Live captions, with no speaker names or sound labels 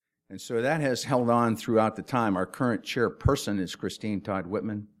And so that has held on throughout the time. Our current chairperson is Christine Todd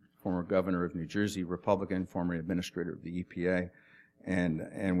Whitman, former governor of New Jersey, Republican, former administrator of the EPA.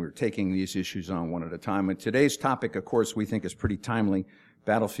 And we're taking these issues on one at a time. And today's topic, of course, we think is pretty timely: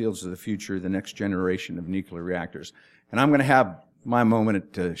 battlefields of the future, the next generation of nuclear reactors. And I'm going to have my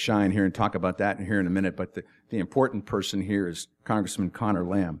moment to shine here and talk about that here in a minute, but the important person here is Congressman Connor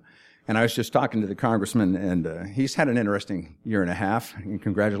Lamb. And I was just talking to the congressman, and he's had an interesting year and a half. And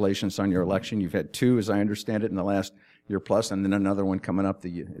congratulations on your election. You've had two, as I understand it, in the last year plus, and then another one coming up.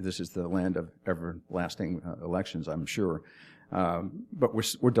 This is the land of everlasting elections, I'm sure. But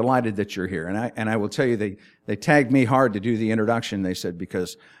we're delighted that you're here. And I will tell you, they tagged me hard to do the introduction. They said,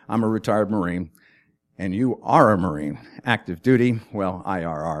 because I'm a retired Marine, and you are a Marine, active duty, well,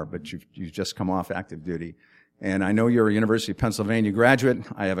 IRR, but you've just come off active duty. And I know you're a University of Pennsylvania graduate.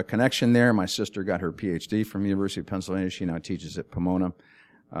 I have a connection there. My sister got her PhD from University of Pennsylvania. She now teaches at Pomona.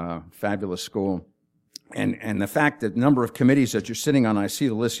 Fabulous school. And the fact that the number of committees that you're sitting on, I see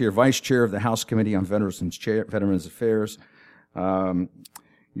the list here: Vice Chair of the House Committee on Veterans Affairs.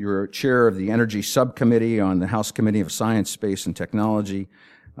 You're chair of the Energy Subcommittee on the House Committee of Science, Space, and Technology.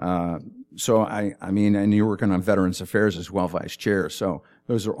 So I mean, and you're working on Veterans Affairs as well, Vice Chair. So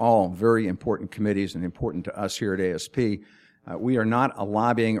those are all very important committees and important to us here at ASP. We are not a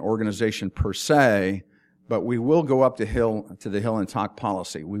lobbying organization per se, but we will go up to the Hill and talk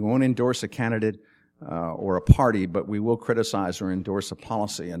policy. We won't endorse a candidate or a party, but we will criticize or endorse a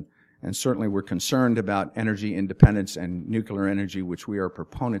policy. And certainly we're concerned about energy independence and nuclear energy, which we are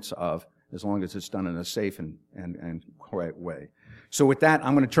proponents of, as long as it's done in a safe and quiet way. So with that,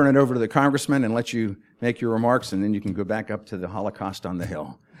 I'm going to turn it over to the congressman and let you make your remarks, and then you can go back up to the Holocaust on the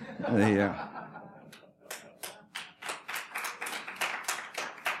Hill.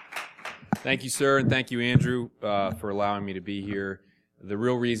 Thank you, sir, and thank you, Andrew, for allowing me to be here. The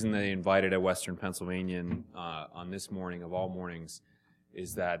real reason they invited a Western Pennsylvanian on this morning of all mornings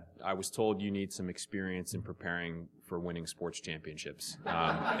is that I was told you need some experience in preparing for winning sports championships.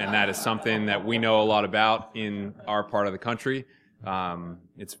 And that is something that we know a lot about in our part of the country.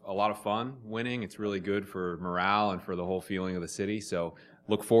 It's a lot of fun winning. It's really good for morale and for the whole feeling of the city. So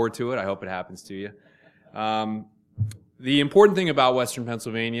look forward to it. I hope it happens to you. The important thing about Western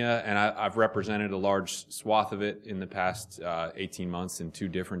Pennsylvania, and I've represented a large swath of it in the past 18 months in 2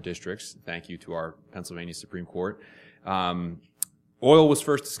 different districts. Thank you to our Pennsylvania Supreme Court. Oil was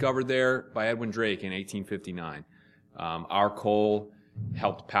first discovered there by Edwin Drake in 1859. Our coal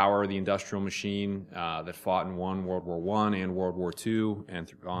helped power the industrial machine that fought and won World War I and World War II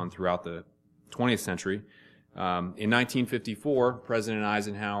and on throughout the 20th century. In 1954, President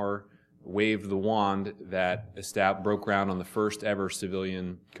Eisenhower waved the wand that broke ground on the first ever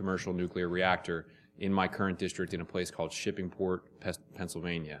civilian commercial nuclear reactor in my current district in a place called Shippingport,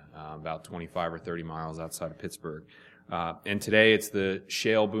 Pennsylvania, about 25 or 30 miles outside of Pittsburgh. And today it's the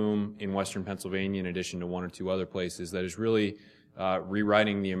shale boom in Western Pennsylvania, in addition to 1 or 2 other places, that is really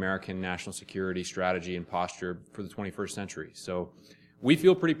rewriting the American national security strategy and posture for the 21st century. So we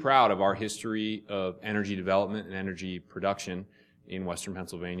feel pretty proud of our history of energy development and energy production in Western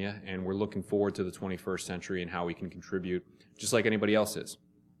Pennsylvania, and we're looking forward to the 21st century and how we can contribute just like anybody else is.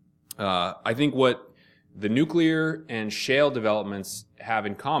 I think what the nuclear and shale developments have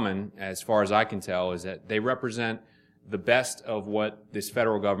in common, as far as I can tell, is that they represent the best of what this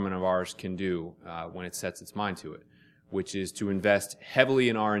federal government of ours can do when it sets its mind to it, which is to invest heavily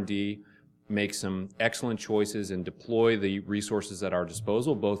in R&D, make some excellent choices, and deploy the resources at our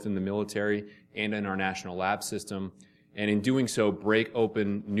disposal, both in the military and in our national lab system, and in doing so, break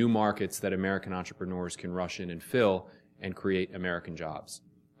open new markets that American entrepreneurs can rush in and fill and create American jobs.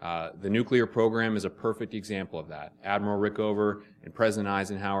 The nuclear program is a perfect example of that. Admiral Rickover and President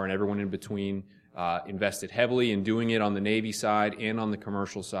Eisenhower and everyone in between invested heavily in doing it on the Navy side and on the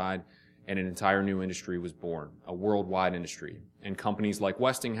commercial side, and an entire new industry was born, a worldwide industry. And companies like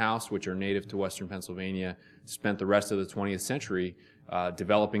Westinghouse, which are native to Western Pennsylvania, spent the rest of the 20th century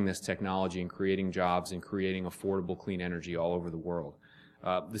developing this technology and creating jobs and creating affordable clean energy all over the world.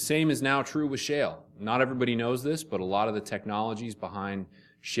 The same is now true with shale. Not everybody knows this, but a lot of the technologies behind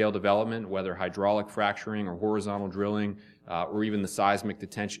shale development, whether hydraulic fracturing or horizontal drilling, or even the seismic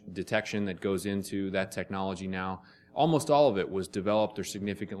detection that goes into that technology now, almost all of it was developed or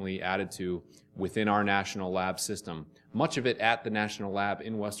significantly added to within our national lab system, much of it at the national lab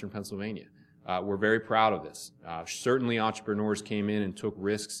in Western Pennsylvania. We're very proud of this. Certainly entrepreneurs came in and took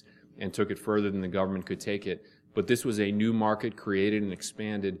risks and took it further than the government could take it, but this was a new market created and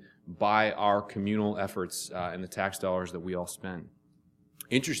expanded by our communal efforts and the tax dollars that we all spend.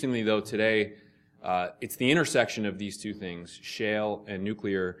 Interestingly, though, today, it's the intersection of these two things, shale and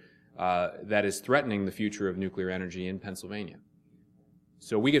nuclear, that is threatening the future of nuclear energy in Pennsylvania.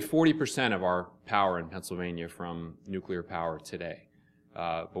 So we get 40% of our power in Pennsylvania from nuclear power today.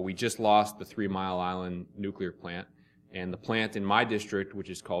 But we just lost the 3 Mile Island nuclear plant. And the plant in my district, which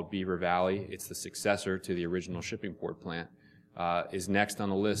is called Beaver Valley, it's the successor to the original Shippingport plant, is next on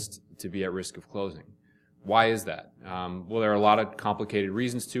the list to be at risk of closing. Why is that? Well, there are a lot of complicated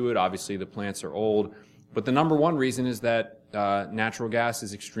reasons to it. Obviously, the plants are old. But the number one reason is that natural gas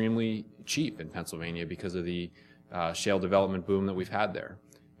is extremely cheap in Pennsylvania because of the shale development boom that we've had there.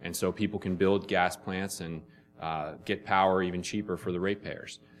 And so people can build gas plants and get power even cheaper for the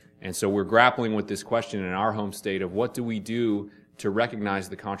ratepayers. And so we're grappling with this question in our home state of what do we do to recognize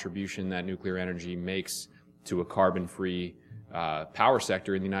the contribution that nuclear energy makes to a carbon-free power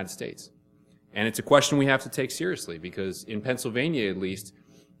sector in the United States. And it's a question we have to take seriously because in Pennsylvania, at least,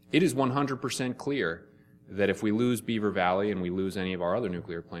 it is 100% clear that if we lose Beaver Valley and we lose any of our other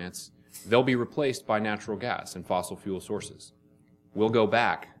nuclear plants, they'll be replaced by natural gas and fossil fuel sources. We'll go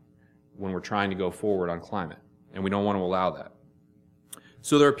back when we're trying to go forward on climate, and we don't want to allow that.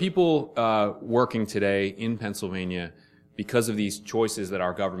 So there are people working today in Pennsylvania because of these choices that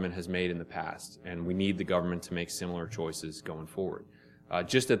our government has made in the past, and we need the government to make similar choices going forward.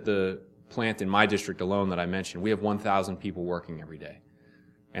 Just at the plant in my district alone that I mentioned, we have 1,000 people working every day.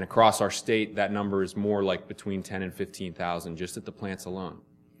 And across our state, that number is more like between 10 and 15,000 just at the plants alone.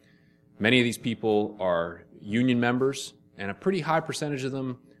 Many of these people are union members, and a pretty high percentage of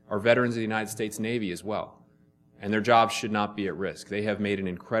them are veterans of the United States Navy as well. And their jobs should not be at risk. They have made an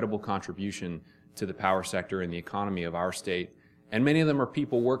incredible contribution to the power sector and the economy of our state. And many of them are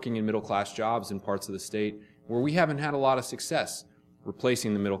people working in middle-class jobs in parts of the state where we haven't had a lot of success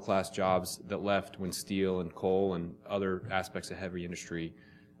replacing the middle-class jobs that left when steel and coal and other aspects of heavy industry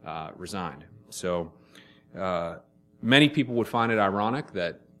resigned. So many people would find it ironic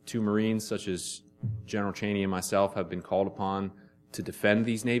that two Marines such as General Cheney and myself have been called upon to defend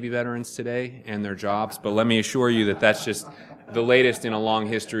these Navy veterans today and their jobs, but let me assure you that that's just the latest in a long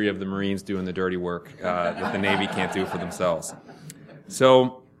history of the Marines doing the dirty work that the Navy can't do for themselves.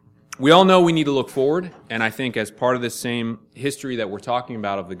 So we all know we need to look forward, and I think as part of this same history that we're talking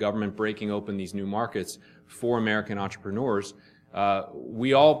about of the government breaking open these new markets for American entrepreneurs,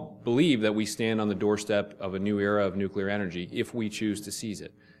 we all believe that we stand on the doorstep of a new era of nuclear energy if we choose to seize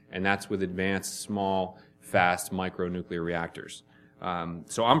it, and that's with advanced, small, fast micronuclear reactors.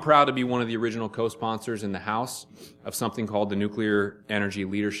 So I'm proud to be one of the original co-sponsors in the House of something called the Nuclear Energy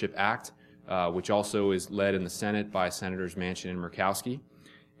Leadership Act, which also is led in the Senate by Senators Manchin and Murkowski.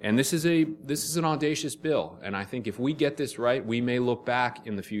 And this is an audacious bill, and I think if we get this right, we may look back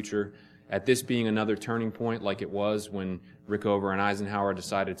in the future at this being another turning point like it was when Rickover and Eisenhower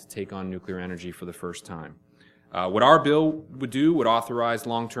decided to take on nuclear energy for the first time. What our bill would do would authorize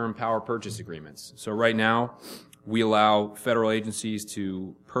long-term power purchase agreements. So right now, we allow federal agencies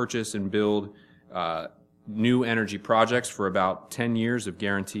to purchase and build new energy projects for about 10 years of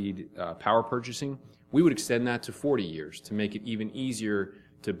guaranteed power purchasing. We would extend that to 40 years to make it even easier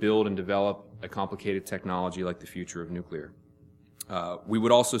to build and develop a complicated technology like the future of nuclear. We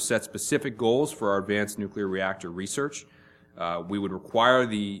would also set specific goals for our advanced nuclear reactor research. We would require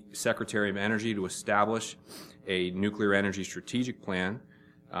the Secretary of Energy to establish a nuclear energy strategic plan.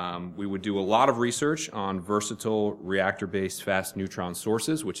 We would do a lot of research on versatile reactor-based fast neutron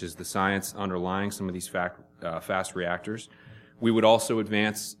sources, which is the science underlying some of these fast reactors. We would also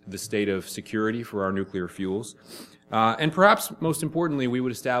advance the state of security for our nuclear fuels. And perhaps most importantly, we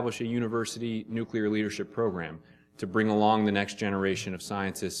would establish a university nuclear leadership program to bring along the next generation of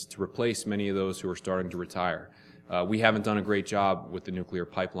scientists to replace many of those who are starting to retire. We haven't done a great job with the nuclear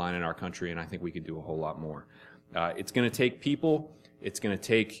pipeline in our country, and I think we could do a whole lot more. It's going to take people. It's going to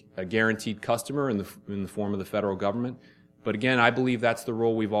take a guaranteed customer in the form of the federal government. But again, I believe that's the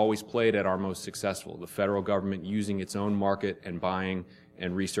role we've always played at our most successful, the federal government using its own market and buying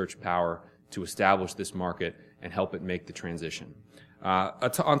and research power to establish this market and help it make the transition.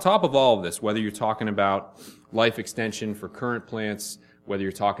 On top of all of this, whether you're talking about life extension for current plants, whether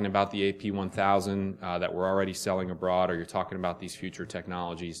you're talking about the AP1000 that we're already selling abroad, or you're talking about these future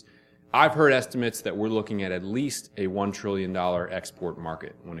technologies, I've heard estimates that we're looking at least a $1 trillion export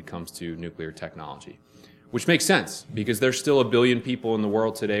market when it comes to nuclear technology, which makes sense because there's still 1 billion people in the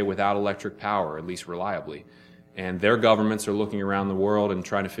world today without electric power, at least reliably. And their governments are looking around the world and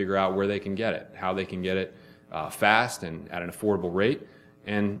trying to figure out where they can get it, how they can get it fast and at an affordable rate.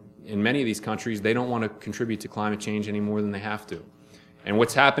 And in many of these countries, they don't want to contribute to climate change any more than they have to. And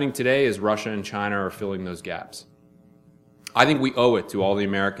what's happening today is Russia and China are filling those gaps. I think we owe it to all the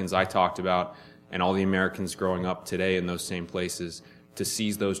Americans I talked about and all the Americans growing up today in those same places to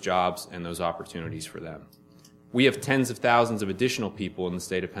seize those jobs and those opportunities for them. We have tens of thousands of additional people in the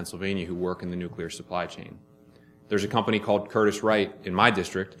state of Pennsylvania who work in the nuclear supply chain. There's a company called Curtiss-Wright in my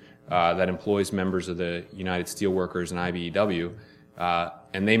district that employs members of the United Steelworkers and IBEW,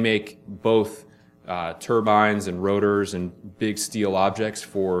 and they make both turbines and rotors and big steel objects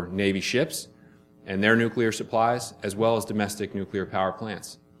for Navy ships and their nuclear supplies, as well as domestic nuclear power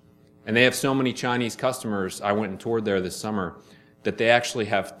plants. And they have so many Chinese customers, I went and toured there this summer, that they actually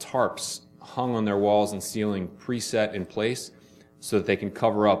have tarps hung on their walls and ceiling preset in place so that they can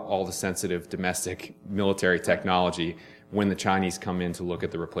cover up all the sensitive domestic military technology when the Chinese come in to look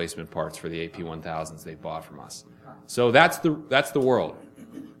at the replacement parts for the AP1000s they bought from us. So that's the world.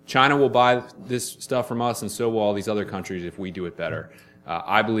 China will buy this stuff from us, and so will all these other countries if we do it better.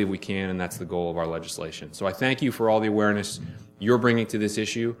 I believe we can, and that's the goal of our legislation. So I thank you for all the awareness you're bringing to this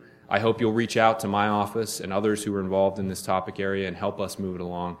issue. I hope you'll reach out to my office and others who are involved in this topic area and help us move it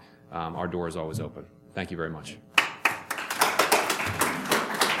along. Our door is always open. Thank you very much.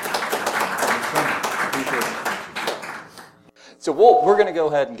 So we're going to go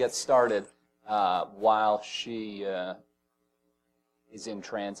ahead and get started while she is in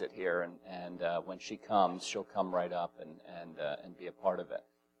transit here, and when she comes, she'll come right up and be a part of it.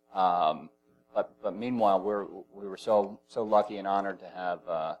 But meanwhile, we were so lucky and honored to have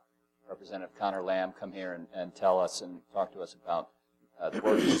Representative Connor Lamb come here and tell us and talk to us about the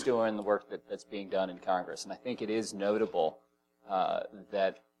work he's doing, the work that's being done in Congress. And I think it is notable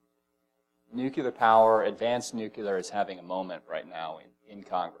that nuclear power, advanced nuclear, is having a moment right now in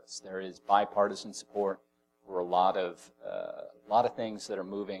Congress. There is bipartisan support for a lot of things that are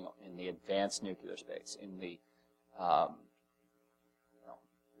moving in the advanced nuclear space. In the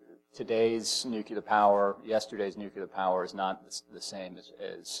today's nuclear power, yesterday's nuclear power is not the same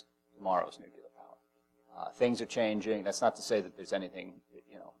as tomorrow's nuclear power. Things are changing. That's not to say that there's anything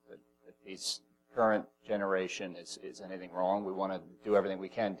that these current generation is anything wrong. We want to do everything we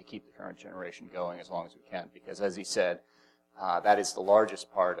can to keep the current generation going as long as we can, because as he said, that is the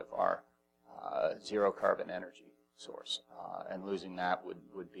largest part of our zero carbon energy source, and losing that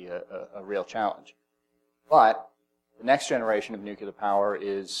would be a real challenge. But the next generation of nuclear power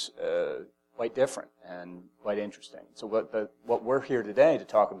is quite different and quite interesting. So what we're here today to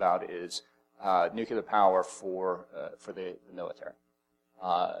talk about is nuclear power for the military.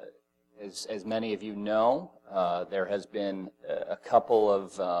 As many of you know, there has been a couple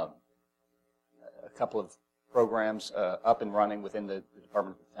of programs up and running within the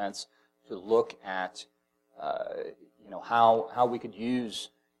Department of Defense to look at how we could use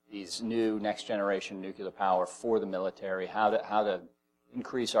these new next generation nuclear power for the military, how to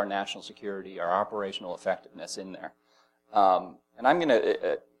increase our national security, our operational effectiveness in there. And I'm going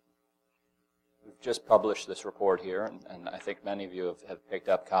to we've just published this report here, and I think many of you have picked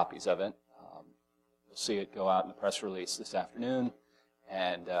up copies of it. You'll see it go out in the press release this afternoon,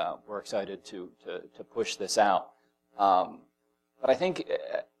 and we're excited to push this out. But I think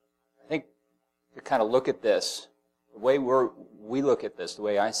to kind of look at this, the way we look at this, the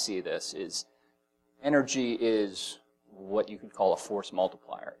way I see this, is energy is what you could call a force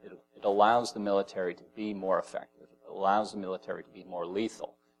multiplier. It allows the military to be more effective. It allows the military to be more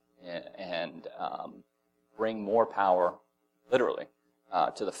lethal and bring more power, literally,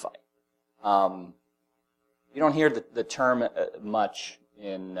 to the fight. You don't hear the term much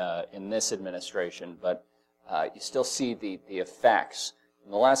in this administration, but you still see the effects. In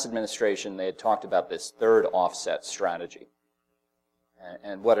the last administration, they had talked about this third offset strategy.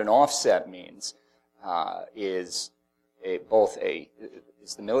 And what an offset means is the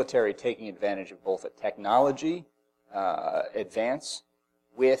military taking advantage of both a technology advance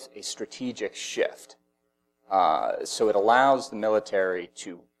with a strategic shift. So it allows the military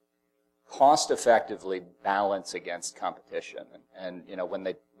to cost effectively balance against competition. And when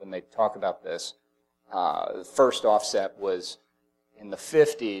they talk about this, the first offset was in the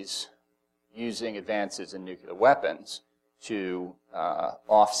 50s using advances in nuclear weapons to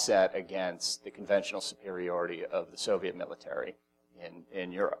offset against the conventional superiority of the Soviet military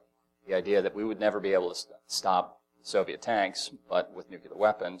in Europe. The idea that we would never be able to stop Soviet tanks, but with nuclear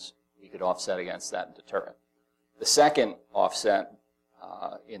weapons, we could offset against that and deter it. The second offset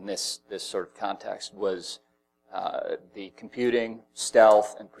in this sort of context was the computing,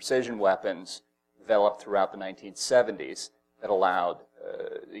 stealth, and precision weapons developed throughout the 1970s that allowed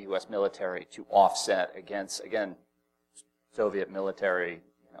the U.S. military to offset against, again, Soviet military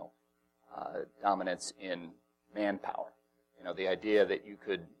dominance in manpower. The idea that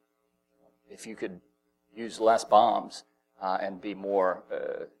if you could use less bombs and be more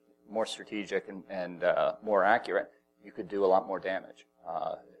strategic and more accurate, you could do a lot more damage.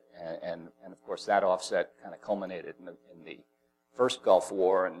 And of course, that offset kind of culminated in the first Gulf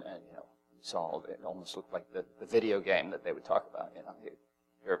War, and you know, you saw it almost looked like the video game that they would talk about. You know,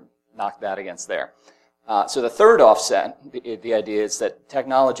 you're knocked that against there. So the third offset, the idea is that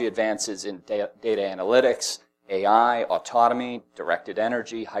technology advances in data analytics, AI, autonomy, directed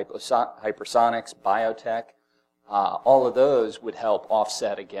energy, hypersonics, biotech, all of those would help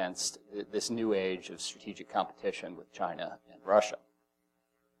offset against this new age of strategic competition with China and Russia.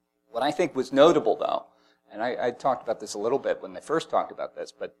 What I think was notable, though, and I talked about this a little bit when they first talked about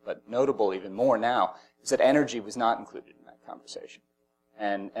this, but notable even more now, is that energy was not included in that conversation.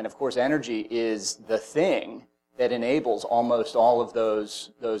 And of course, energy is the thing that enables almost all of those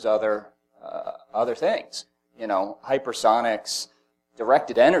other things. You know, hypersonics,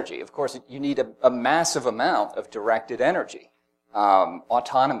 directed energy. Of course, you need a massive amount of directed energy.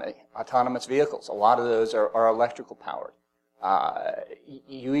 Autonomy, autonomous vehicles. A lot of those are electrical powered.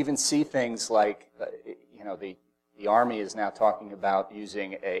 You even see things like, you know, the Army is now talking about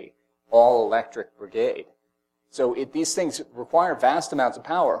using a all-electric brigade. So these things require vast amounts of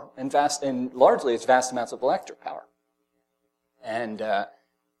power, and largely it's vast amounts of electric power. And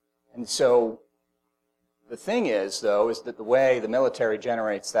so the thing is, though, is that the way the military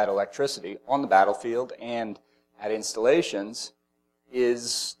generates that electricity on the battlefield and at installations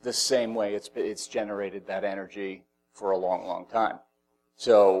is the same way it's generated that energy for a long, long time.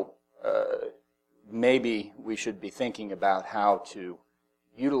 So maybe we should be thinking about how to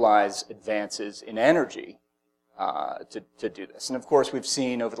utilize advances in energy to do this. And of course, we've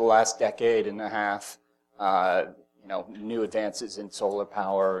seen over the last decade and a half, you know, new advances in solar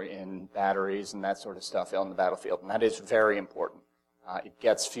power, in batteries, and that sort of stuff on the battlefield, and that is very important. It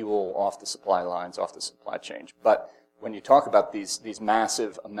gets fuel off the supply lines, off the supply chain. But when you talk about these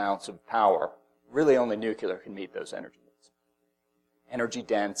massive amounts of power, really only nuclear can meet those energy needs. Energy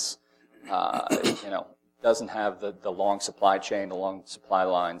dense, you know, doesn't have the long supply chain, the long supply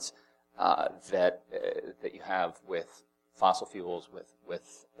lines that you have with fossil fuels,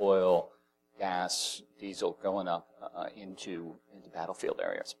 with oil, gas, diesel going up into battlefield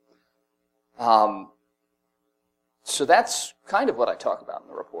areas. So that's kind of what I talk about in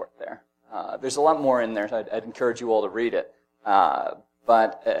the report there. There's a lot more in there. I'd encourage you all to read it.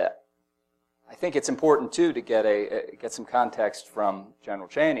 But I think it's important, too, to get some context from General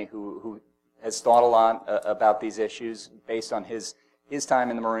Cheney, who has thought a lot about these issues based on his time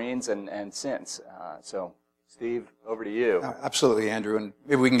in the Marines and since. So, Steve, over to you. Absolutely, Andrew. And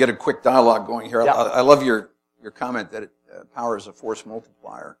maybe we can get a quick dialogue going here. Yeah. I love your comment that power is a force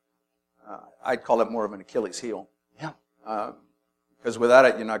multiplier. I'd call it more of an Achilles heel. Yeah. Because without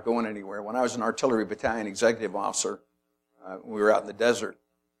it, you're not going anywhere. When I was an artillery battalion executive officer, we were out in the desert.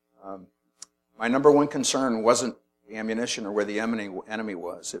 My number one concern wasn't the ammunition or where the enemy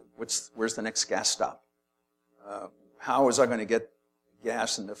was. Where's the next gas stop? How was I going to get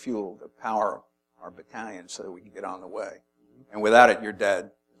gas and the fuel to power our battalion so that we can get on the way? And without it, you're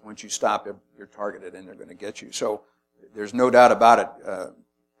dead. Once you stop, you're targeted and they're going to get you. So there's no doubt about it.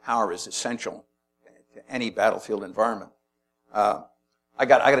 Power is essential to any battlefield environment. I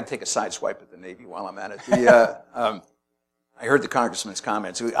got to take a side swipe at the Navy while I'm at it. I heard the Congressman's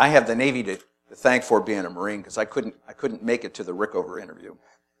comments. I have the Navy to thank for being a Marine because I couldn't make it to the Rickover interview,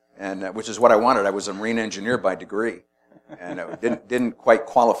 and which is what I wanted. I was a Marine engineer by degree, and didn't quite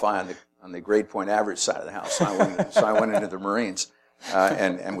qualify on the grade point average side of the house. So I went into the Marines,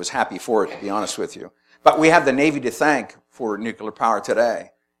 and was happy for it, to be honest with you. But we have the Navy to thank for nuclear power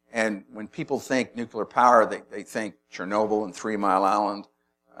today. And when people think nuclear power, they think Chernobyl and 3 Mile Island,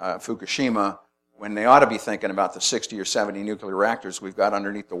 Fukushima, when they ought to be thinking about the 60 or 70 nuclear reactors we've got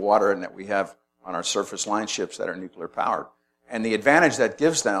underneath the water and that we have on our surface line ships that are nuclear powered. And the advantage that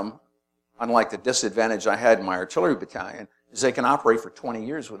gives them, unlike the disadvantage I had in my artillery battalion, is they can operate for 20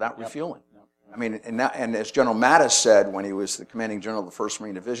 years without refueling. I mean, and as General Mattis said when he was the commanding general of the 1st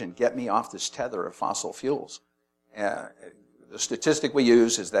Marine Division, get me off this tether of fossil fuels. The statistic we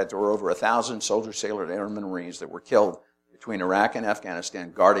use is that there were over 1,000 soldier, sailor, and airman Marines that were killed between Iraq and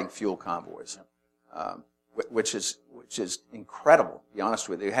Afghanistan guarding fuel convoys, which is incredible, to be honest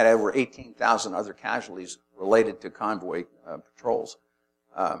with you. They had over 18,000 other casualties related to convoy patrols.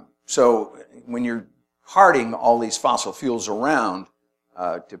 So when you're carting all these fossil fuels around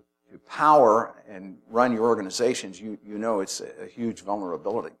to power and run your organizations, you know it's a huge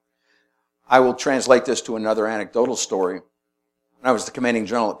vulnerability. I will translate this to another anecdotal story. I was the commanding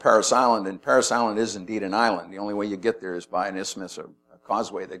general at Parris Island, and Parris Island is indeed an island. The only way you get there is by an isthmus or a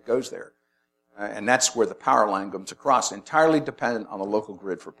causeway that goes there. And that's where the power line comes across, entirely dependent on the local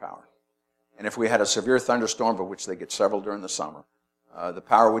grid for power. And if we had a severe thunderstorm, of which they get several during the summer, the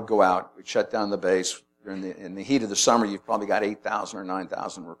power would go out. We'd shut down the base. In the heat of the summer, you've probably got 8,000 or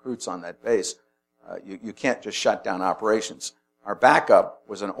 9,000 recruits on that base. You can't just shut down operations. Our backup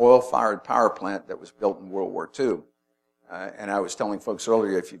was an oil-fired power plant that was built in World War II. And I was telling folks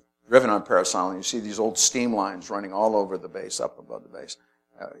earlier, if you've driven on Parris Island, you see these old steam lines running all over the base, up above the base.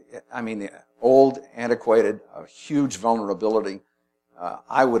 I mean, the old, antiquated, a huge vulnerability.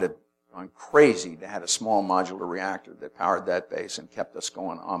 I would have gone crazy to have a small modular reactor that powered that base and kept us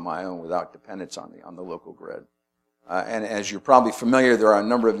going on my own without dependence on the local grid. And as you're probably familiar, there are a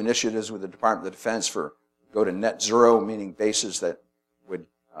number of initiatives with the Department of Defense for go to net zero, meaning bases that would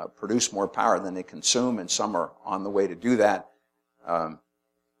produce more power than they consume, and some are on the way to do that. In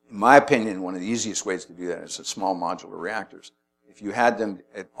my opinion, one of the easiest ways to do that is the small modular reactors. If you had them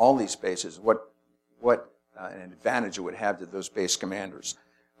at all these bases, what an advantage it would have to those base commanders.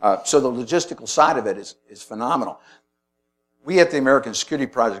 So the logistical side of it is phenomenal. We at the American Security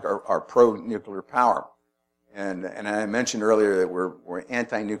Project are pro-nuclear power. And I mentioned earlier that we're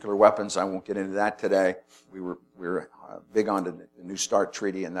anti-nuclear weapons. I won't get into that today. We're big on the New START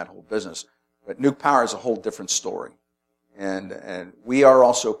treaty and that whole business. But nuke power is a whole different story. And we are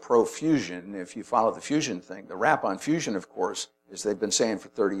also pro-fusion. If you follow the fusion thing, the rap on fusion, of course, is they've been saying for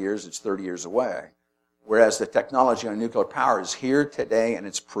 30 years, it's 30 years away. Whereas the technology on nuclear power is here today and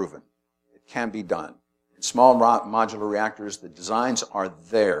it's proven. It can be done. In small modular reactors, the designs are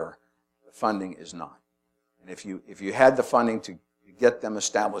there. The funding is not. And if you had the funding to get them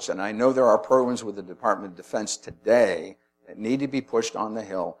established, and I know there are programs with the Department of Defense today that need to be pushed on the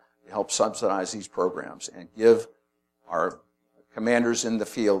Hill to help subsidize these programs and give our commanders in the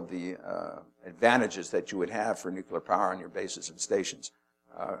field the advantages that you would have for nuclear power on your bases and stations.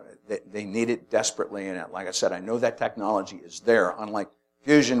 They need it desperately, and like I said, I know that technology is there, unlike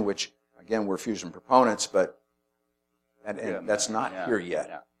fusion, which, again, we're fusion proponents, but that's not here yet.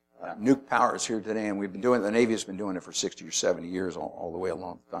 Yeah. Nuke power is here today, and we've been doing it. The Navy has been doing it for 60 or 70 years, all the way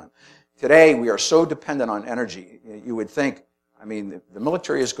along the time. Today, we are so dependent on energy. You would think, I mean, the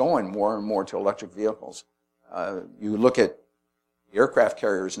military is going more and more to electric vehicles. You look at the aircraft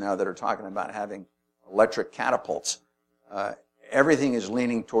carriers now that are talking about having electric catapults. Everything is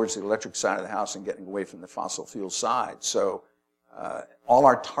leaning towards the electric side of the house and getting away from the fossil fuel side. So all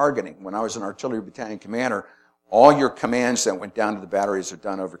our targeting, when I was an artillery battalion commander, all your commands that went down to the batteries are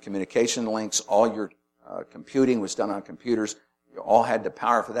done over communication links. All your computing was done on computers. You all had the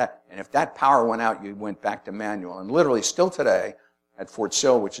power for that. And if that power went out, you went back to manual. And literally still today at Fort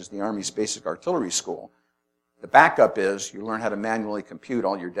Sill, which is the Army's basic artillery school, the backup is you learn how to manually compute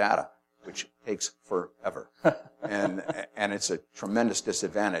all your data, which takes forever. and it's a tremendous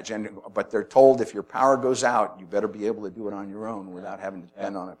disadvantage. But they're told if your power goes out, you better be able to do it on your own without having to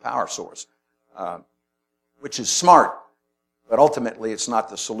depend on a power source. Which is smart, but ultimately it's not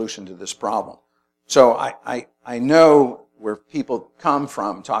the solution to this problem. So I know where people come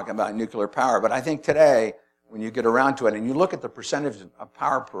from talking about nuclear power, but I think today, when you get around to it, and you look at the percentage of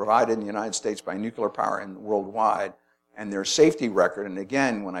power provided in the United States by nuclear power and worldwide, and their safety record, and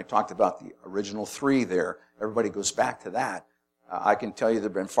again, when I talked about the original three there, everybody goes back to that. I can tell you there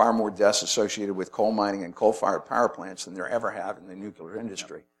have been far more deaths associated with coal mining and coal-fired power plants than there ever have in the nuclear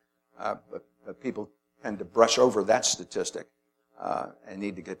industry. But people tend to brush over that statistic and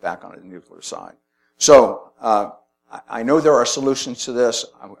need to get back on the nuclear side. So I know there are solutions to this.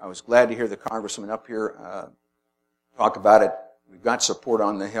 I was glad to hear the Congressman up here talk about it. We've got support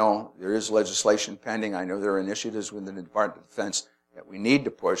on the Hill. There is legislation pending. I know there are initiatives within the Department of Defense that we need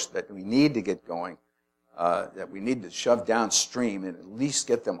to push, that we need to get going, that we need to shove downstream and at least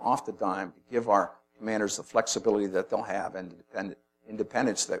get them off the dime to give our commanders the flexibility that they'll have and the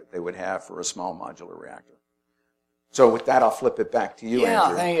independence that they would have for a small modular reactor. So with that, I'll flip it back to you,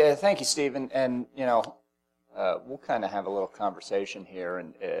 Andrew. Thank you, Steve. And we'll kind of have a little conversation here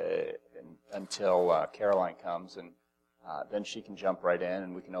until Caroline comes, and then she can jump right in,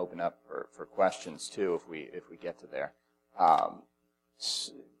 and we can open up for questions too if we get to there. I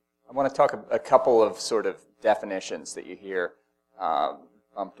want to talk a couple of sort of definitions that you hear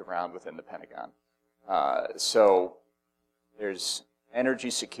bumped around within the Pentagon. So there's energy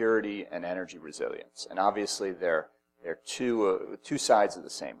security and energy resilience, and obviously they're two sides of the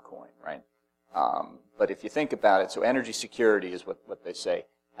same coin, right? But if you think about it, so energy security is what they say,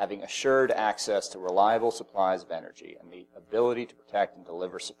 having assured access to reliable supplies of energy and the ability to protect and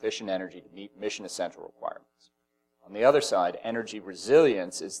deliver sufficient energy to meet mission essential requirements. On the other side, energy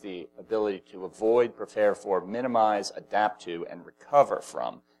resilience is the ability to avoid, prepare for, minimize, adapt to, and recover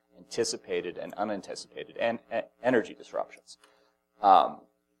from anticipated and unanticipated energy disruptions.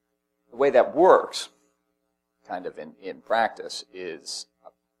 the way that works, kind of in practice, is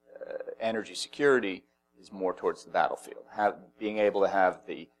energy security is more towards the battlefield. Being able to have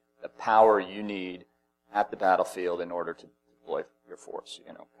the power you need at the battlefield in order to deploy your force,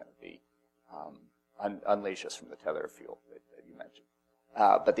 kind of the unleash us from the tether of fuel that you mentioned.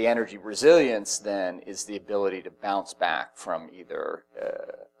 But the energy resilience then is the ability to bounce back from either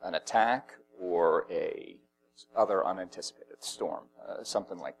an attack or a other unanticipated storm,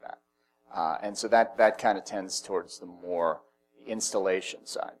 something like that. And so that kind of tends towards the more installation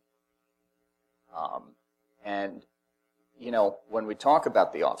side. And, when we talk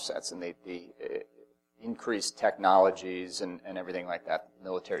about the offsets and the increased technologies and everything like that the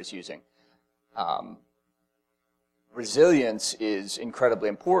military is using, resilience is incredibly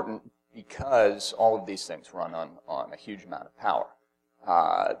important because all of these things run on a huge amount of power.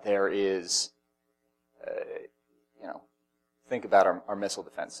 There is, think about our missile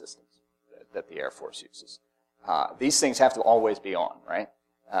defense systems that the Air Force uses. These things have to always be on, right?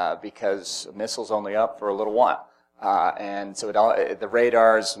 Because a missile's only up for a little while. And so the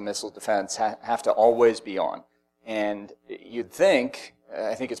radars, missile defense have to always be on. And you'd think,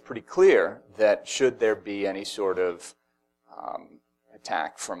 I think it's pretty clear that should there be any sort of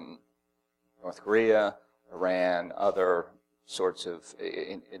attack from North Korea, Iran, other sorts of,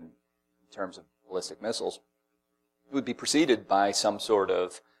 in terms of ballistic missiles, it would be preceded by some sort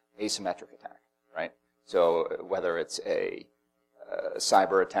of asymmetric attack, right? So whether it's a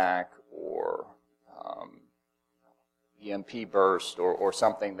cyber attack or EMP burst or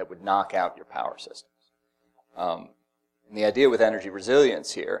something that would knock out your power systems. And the idea with energy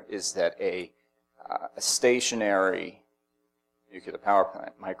resilience here is that a stationary nuclear power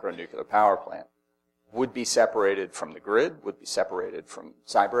plant, micronuclear power plant, would be separated from the grid, would be separated from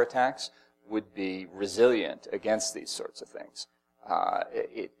cyber attacks, would be resilient against these sorts of things.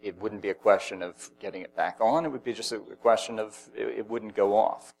 It wouldn't be a question of getting it back on. It would be just a question of it wouldn't go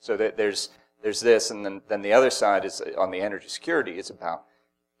off. So that there's this, and then the other side is on the energy security. It's about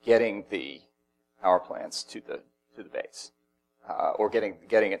getting the power plants to the base, or getting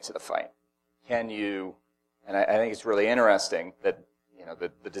it to the fight. Can you? And I think it's really interesting that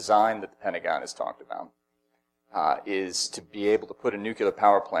the design that the Pentagon has talked about is to be able to put a nuclear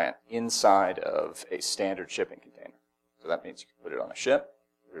power plant inside of a standard shipping container. So that means you can put it on a ship,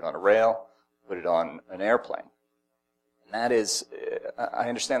 put it on a rail, put it on an airplane. And that is, I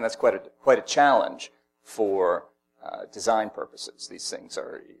understand that's quite a challenge for design purposes. These things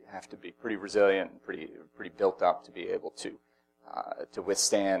have to be pretty resilient, pretty built up to be able to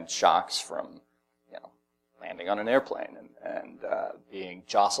withstand shocks from landing on an airplane and being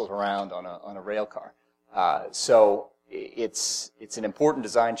jostled around on a rail car. So it's an important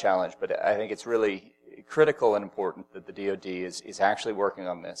design challenge, but I think it's really critical and important that the DoD is actually working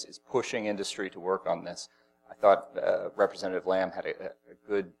on this, is pushing industry to work on this. I thought Representative Lamb had a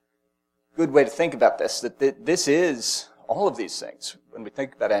good way to think about this, that this is all of these things. When we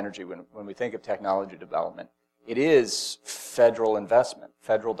think about energy, when we think of technology development, it is federal investment,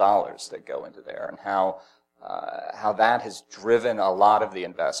 federal dollars that go into there, and how that has driven a lot of the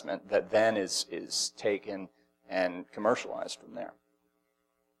investment that then is taken and commercialized from there.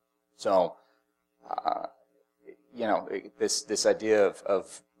 So, this idea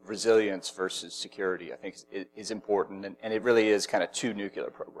of resilience versus security, I think, is important, and it really is kind of two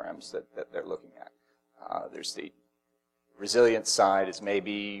nuclear programs that they're looking at. There's the resilience side is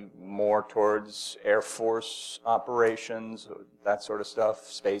maybe more towards Air Force operations, that sort of stuff,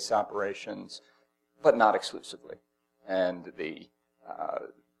 space operations, but not exclusively. And the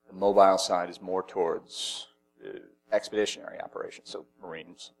mobile side is more towards expeditionary operations, so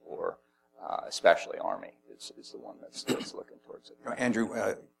Marines or especially Army is the one that's looking towards it. Andrew,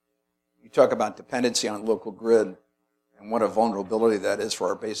 you talk about dependency on local grid and what a vulnerability that is for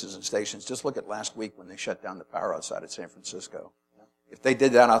our bases and stations. Just look at last week when they shut down the power outside of San Francisco. Yeah. If they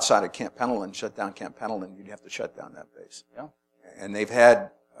did that outside of Camp Pendleton, shut down Camp Pendleton, you'd have to shut down that base. Yeah. And they've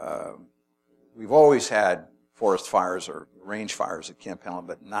had, we've always had forest fires or range fires at Camp Pendleton,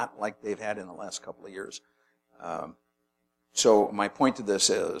 but not like they've had in the last couple of years. So my point to this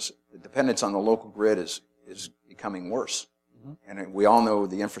is the dependence on the local grid is becoming worse. Mm-hmm. And we all know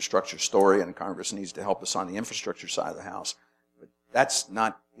the infrastructure story, and Congress needs to help us on the infrastructure side of the house. But that's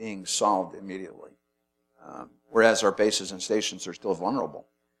not being solved immediately. Whereas our bases and stations are still vulnerable.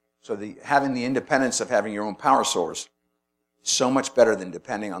 So having the independence of having your own power source is so much better than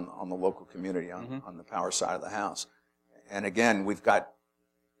depending on the local community, on the power side of the house. And again, we've got,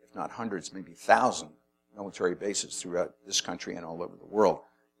 if not hundreds, maybe 1,000 military bases throughout this country and all over the world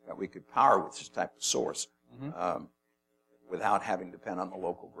that we could power with this type of source. Mm-hmm. without having to depend on the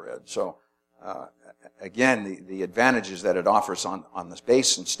local grid. So again, the advantages that it offers on the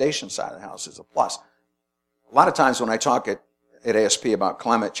base and station side of the house is a plus. A lot of times when I talk at ASP about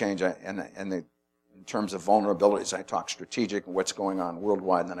climate change in terms of vulnerabilities, I talk strategic and what's going on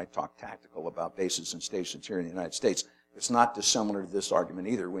worldwide, and then I talk tactical about bases and stations here in the United States. It's not dissimilar to this argument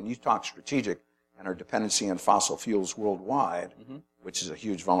either. When you talk strategic and our dependency on fossil fuels worldwide, which is a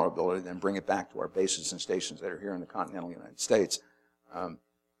huge vulnerability, then bring it back to our bases and stations that are here in the continental United States, we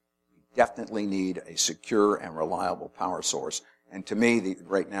definitely need a secure and reliable power source. And to me,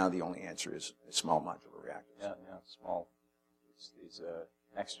 right now, the only answer is small modular reactors. Yeah, small. These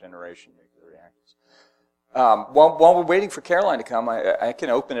next generation nuclear reactors. While we're waiting for Caroline to come, I can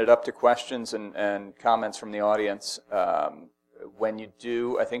open it up to questions and comments from the audience. When you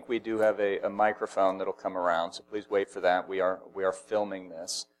do, I think we do have a microphone that'll come around, so please wait for that. We are filming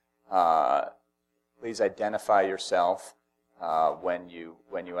this. Please identify yourself when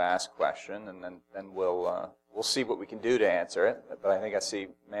you ask a question, and then we'll see what we can do to answer it. But I think I see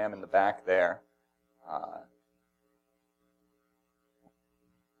ma'am in the back there.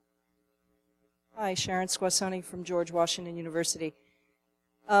 Hi, Sharon Squassoni from George Washington University.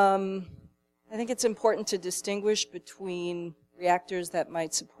 I think it's important to distinguish between reactors that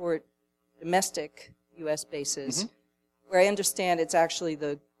might support domestic U.S. bases, where I understand it's actually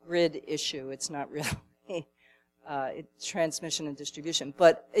the grid issue. It's not really it's transmission and distribution.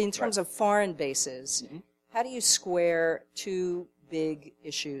 But in terms of foreign bases, how do you square two big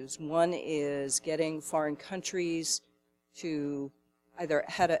issues? One is getting foreign countries to either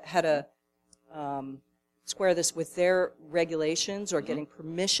how to square this with their regulations or getting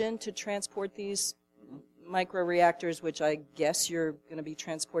permission to transport these microreactors, which I guess you're going to be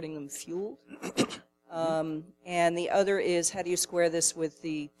transporting them fueled. And the other is, how do you square this with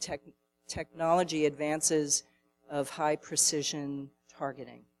the technology advances of high precision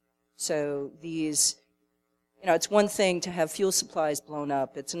targeting? So these, it's one thing to have fuel supplies blown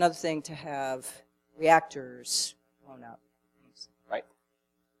up. It's another thing to have reactors blown up.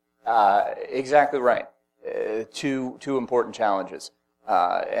 Exactly right. Two important challenges,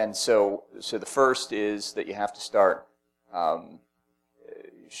 and so the first is that you have to start.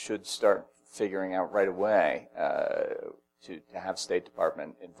 Should start figuring out right away to have State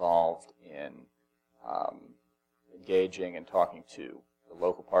Department involved in engaging and talking to the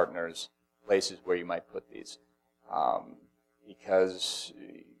local partners, places where you might put these, because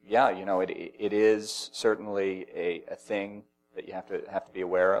it is certainly a thing that you have to be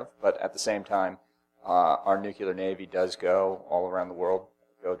aware of. But at the same time, our nuclear navy does go all around the world,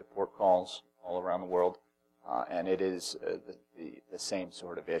 go to port calls all around the world, and it is the same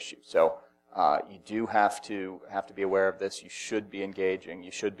sort of issue. So you do have to be aware of this. You should be engaging.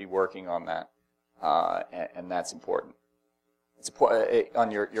 You should be working on that, and that's important. It's on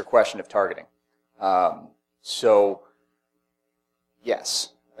your question of targeting. So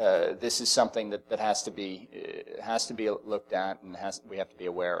yes. This is something that has to be looked at and we have to be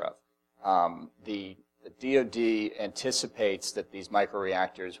aware of. The DoD anticipates that these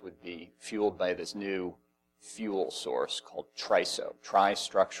microreactors would be fueled by this new fuel source called TRISO,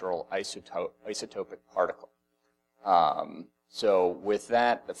 tri-structural isotopic particle. So with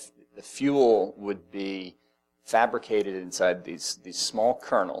that, the fuel would be fabricated inside these small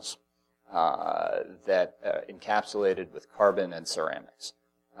kernels that encapsulated with carbon and ceramics.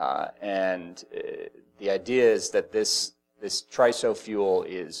 And the idea is that this TRISO fuel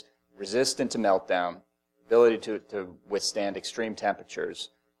is resistant to meltdown, ability to withstand extreme temperatures,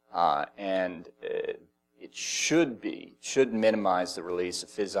 and it should minimize the release of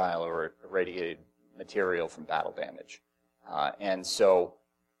fissile or irradiated material from battle damage. And so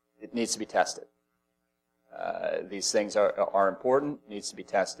it needs to be tested. These things are important, needs to be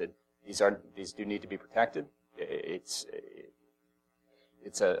tested. These do need to be protected. It's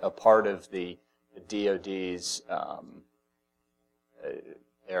a part of the DoD's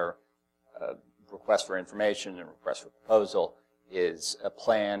their request for information and request for proposal is a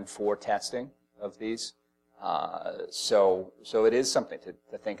plan for testing of these. So it is something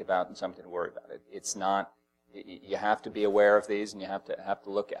to think about and something to worry about. It's not. You have to be aware of these and you have to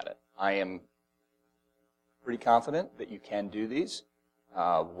look at it. I am pretty confident that you can do these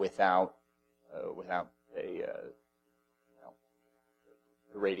without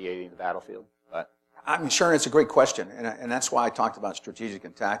irradiating the battlefield. But I'm sure it's a great question, and that's why I talked about strategic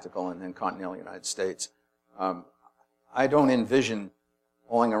and tactical and then continental United States. I don't envision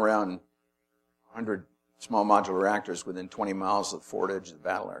hauling around 100 small modular reactors within 20 miles of the forward edge of the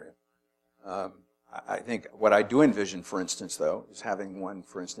battle area. I think what I do envision, for instance, though, is having one,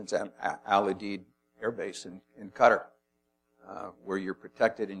 for instance, at Al Udeid Air Base in Qatar. where you're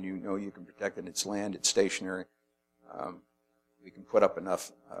protected and you know you can protect it. It's land, it's stationary. We can put up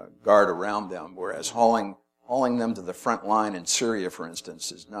enough guard around them, whereas hauling them to the front line in Syria, for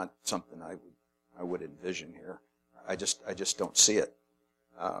instance, is not something I would envision here. I just don't see it.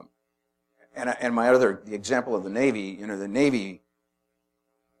 And the example of the Navy, the Navy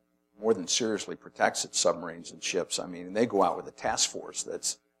more than seriously protects its submarines and ships. I mean, they go out with a task force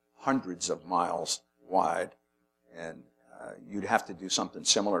that's hundreds of miles wide, and you'd have to do something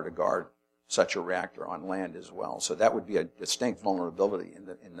similar to guard such a reactor on land as well. So that would be a distinct vulnerability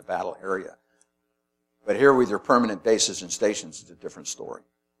in the battle area. But here with your permanent bases and stations, it's a different story.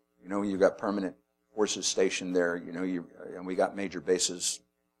 You've got permanent forces stationed there. And we got major bases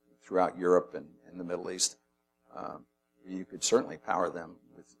throughout Europe and the Middle East. You could certainly power them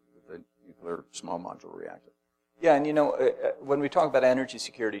with a nuclear small modular reactor. Yeah, and when we talk about energy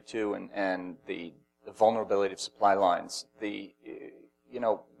security too, and the vulnerability of supply lines,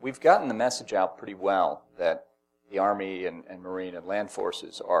 we've gotten the message out pretty well that the Army and Marine and land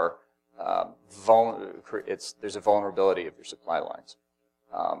forces are there's a vulnerability of your supply lines.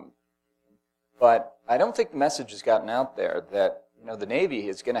 But I don't think the message has gotten out there that the Navy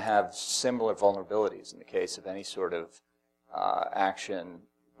is going to have similar vulnerabilities in the case of any sort of action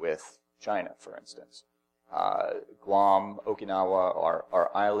with China, for instance. Guam, Okinawa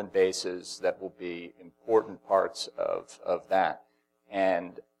are island bases that will be important parts of that.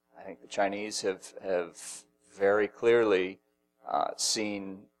 And I think the Chinese have very clearly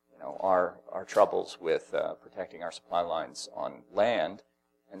seen our troubles with protecting our supply lines on land,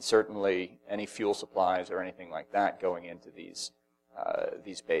 and certainly any fuel supplies or anything like that going into these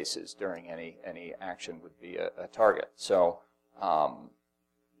bases during any action would be a target. So,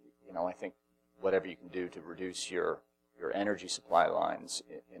 I think whatever you can do to reduce your energy supply lines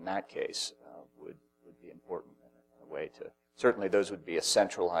in that case would be important in a way to. Certainly, those would be a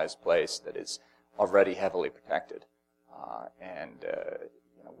centralized place that is already heavily protected, and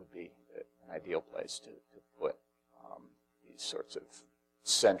would be an ideal place to put these sorts of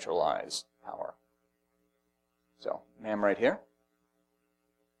centralized power. So, ma'am, right here.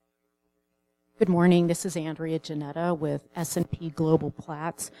 Good morning. This is Andrea Janetta with S&P Global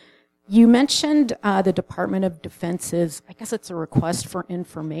Platts. You mentioned the Department of Defense's, I guess it's a request for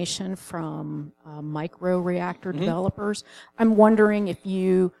information from micro-reactor developers. I'm wondering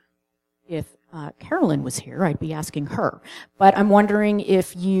if Carolyn was here, I'd be asking her. But I'm wondering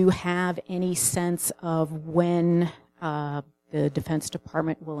if you have any sense of when the Defense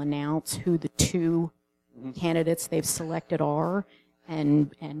Department will announce who the two candidates they've selected are,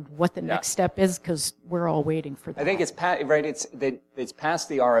 and what the next step is, because we're all waiting for that. I think it's it's passed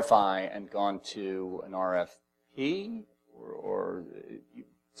the RFI and gone to an RFP, or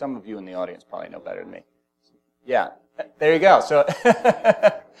some of you in the audience probably know better than me. Yeah, there you go. So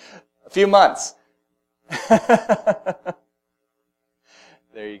a few months.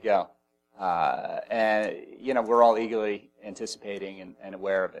 There you go. And we're all eagerly anticipating and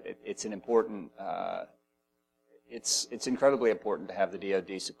aware of it. It's an important. It's incredibly important to have the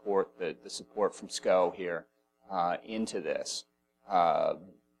DoD support the support from SCO here into this,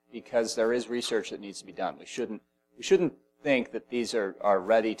 because there is research that needs to be done. We shouldn't think that these are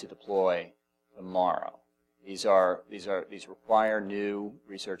ready to deploy tomorrow. These require new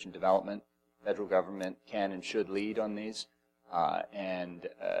research and development. Federal government can and should lead on these, and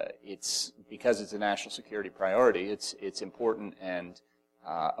it's because it's a national security priority. It's important and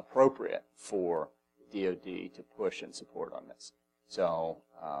appropriate for DoD to push and support on this. So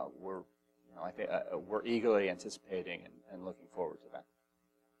we're eagerly anticipating and looking forward to that.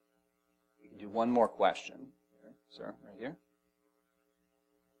 We can do one more question, here, sir, right here.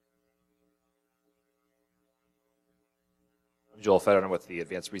 I'm Joel Federer with the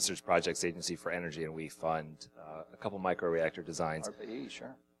Advanced Research Projects Agency for Energy, and we fund a couple microreactor designs. RPE,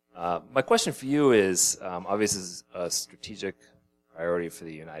 sure. My question for you is, obviously, this is a strategic priority for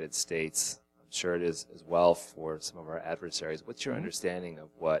the United States. I'm sure it is as well for some of our adversaries. What's your understanding of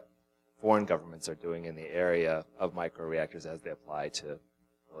what foreign governments are doing in the area of microreactors as they apply to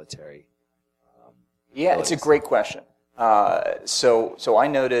military? Yeah, it's a great question. So I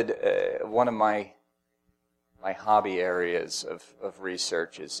noted one of my hobby areas of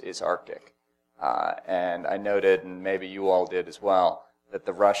research is Arctic. And I noted, and maybe you all did as well, that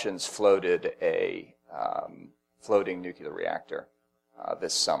the Russians floated a floating nuclear reactor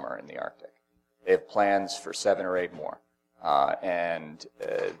this summer in the Arctic. They have plans for 7 or 8 more. And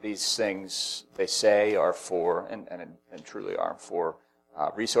these things, they say, are for, and truly are, for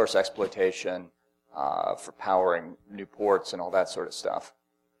resource exploitation, for powering new ports and all that sort of stuff.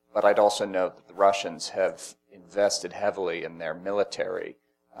 But I'd also note that the Russians have invested heavily in their military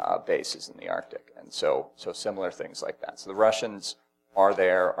bases in the Arctic, and so similar things like that. So the Russians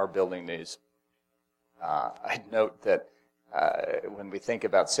are building these. I'd note that when we think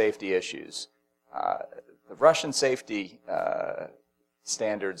about safety issues, the Russian safety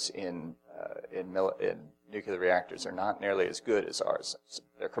standards in nuclear reactors are not nearly as good as ours.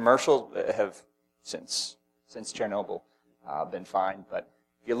 Their commercial have since Chernobyl been fine, but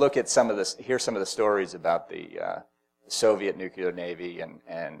if you look at hear some of the stories about the Soviet nuclear navy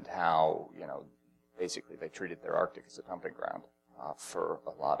and how basically they treated their Arctic as a dumping ground for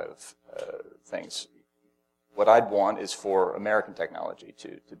a lot of things. What I'd want is for American technology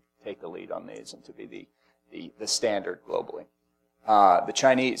to take the lead on these and to be the standard globally. The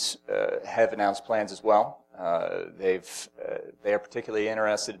Chinese have announced plans as well. They are particularly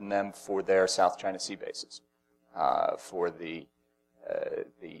interested in them for their South China Sea bases, for the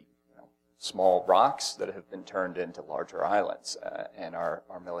small rocks that have been turned into larger islands and our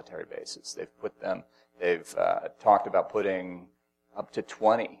military bases. They've talked about putting up to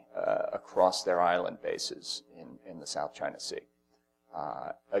 20 across their island bases in the South China Sea.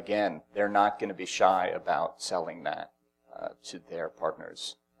 Again, they're not going to be shy about selling that to their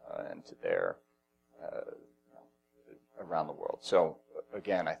partners and to their around the world. So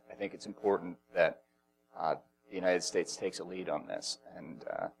again, I think it's important that the United States takes a lead on this.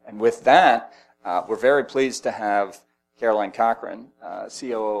 And with that, we're very pleased to have Caroline Cochran,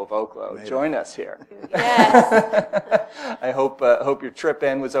 COO of Oklo, join us here. Yes. I hope your trip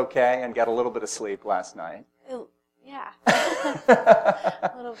in was okay and got a little bit of sleep last night. Yeah.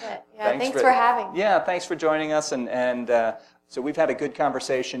 A little bit. Yeah. Thanks for having me. Yeah, thanks for joining us. And so we've had a good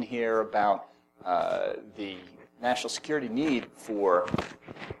conversation here about the national security need for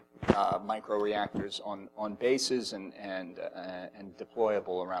microreactors on bases and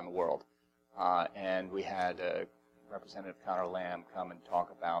deployable around the world. And we had Representative Connor Lamb come and talk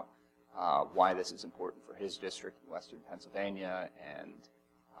about why this is important for his district in Western Pennsylvania and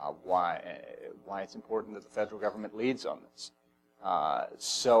why it's important that the federal government leads on this.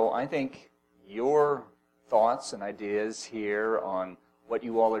 So I think your thoughts and ideas here on what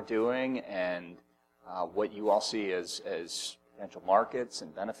you all are doing and what you all see as potential markets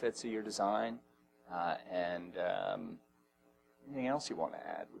and benefits of your design, and anything else you want to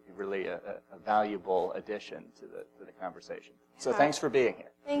add would be really a valuable addition to the conversation. So thanks for being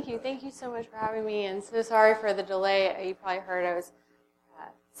here. Thank you. Thank you so much for having me, and so sorry for the delay. You probably heard I was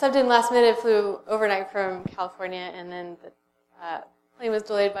subbed in last minute, flew overnight from California, and then the plane was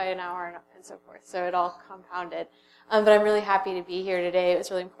delayed by an hour and so forth, so it all compounded. But I'm really happy to be here today. It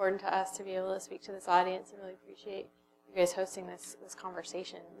was really important to us to be able to speak to this audience. I really appreciate you guys hosting this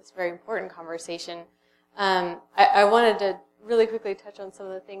conversation, this very important conversation. I wanted to really quickly touch on some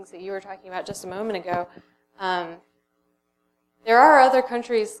of the things that you were talking about just a moment ago. There are other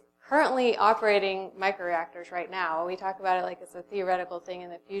countries currently operating microreactors right now. We talk about it like it's a theoretical thing in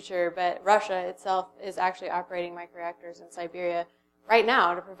the future, but Russia itself is actually operating microreactors in Siberia right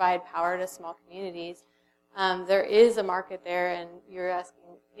now to provide power to small communities. There is a market there, and you're asking,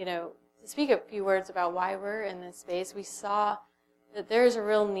 to speak a few words about why we're in this space. We saw that there's a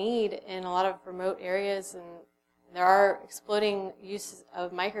real need in a lot of remote areas, and there are exploding uses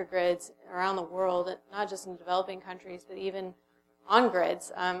of microgrids around the world, not just in developing countries, but even on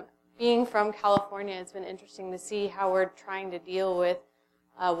grids. Being from California, it's been interesting to see how we're trying to deal with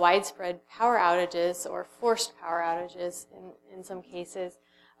widespread power outages or forced power outages in some cases.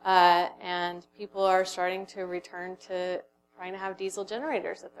 And people are starting to return to trying to have diesel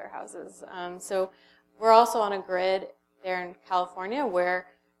generators at their houses. So we're also on a grid there in California where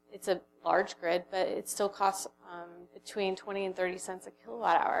it's a large grid, but it still costs between 20 and 30 cents a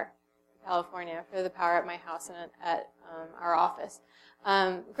kilowatt hour in California for the power at my house and at our office.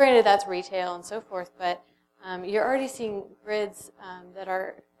 Granted, that's retail and so forth, but you're already seeing grids that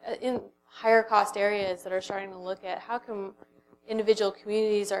are in higher cost areas that are starting to look at how come individual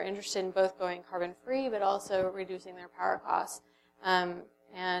communities are interested in both going carbon free but also reducing their power costs.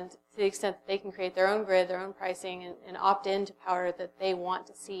 And to the extent that they can create their own grid, their own pricing, and opt into power that they want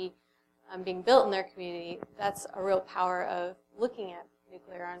to see being built in their community, that's a real power of looking at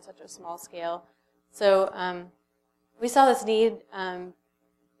nuclear on such a small scale. So we saw this need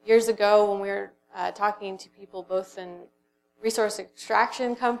years ago when we were talking to people both in resource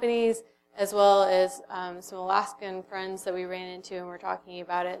extraction companies as well as some Alaskan friends that we ran into, and we're talking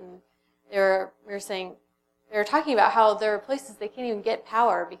about it. And we were saying, they were talking about how there are places they can't even get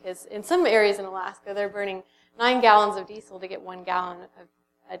power because in some areas in Alaska they're burning 9 gallons of diesel to get 1 gallon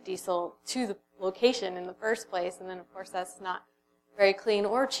of diesel to the location in the first place, and then of course that's not very clean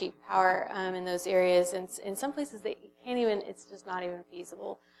or cheap power in those areas. And in some places, they can't even, it's just not even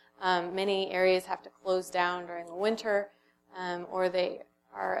feasible. Many areas have to close down during the winter, or they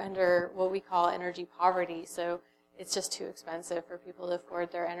are under what we call energy poverty. So it's just too expensive for people to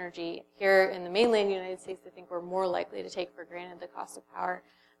afford their energy. Here in the mainland United States, I think we're more likely to take for granted the cost of power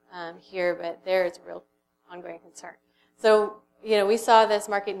here, but there it's a real ongoing concern. So, we saw this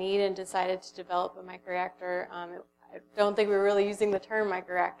market need and decided to develop a microreactor. I don't think we were really using the term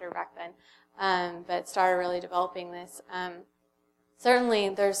microreactor back then, but started really developing this. Certainly,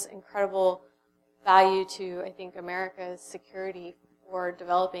 there's incredible value to, I think, America's security for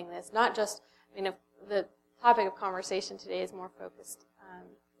developing this. Not just, the topic of conversation today is more focused,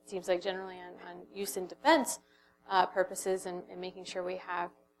 it seems like generally on use in defense purposes and making sure we have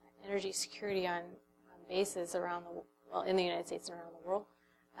energy security on bases around in the United States and around the world.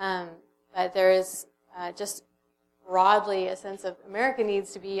 But there is just broadly a sense of America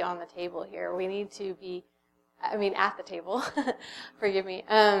needs to be on the table here. We need to be, at the table, forgive me.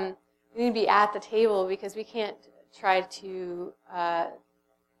 We need to be at the table because we can't try to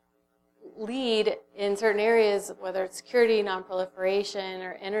lead in certain areas, whether it's security, non-proliferation,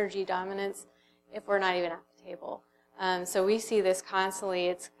 or energy dominance, if we're not even at the table. So we see this constantly.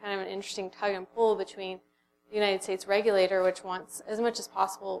 It's kind of an interesting tug and pull between the United States regulator, which wants as much as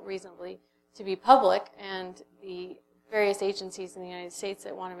possible reasonably to be public, and the various agencies in the United States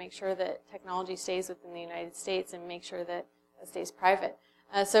that want to make sure that technology stays within the United States and make sure that it stays private.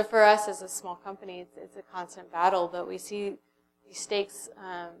 So for us as a small company, it's a constant battle, but we see these stakes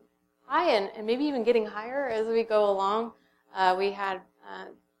high and maybe even getting higher as we go along. We had, a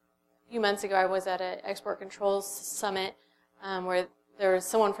few months ago, I was at an export controls summit where there was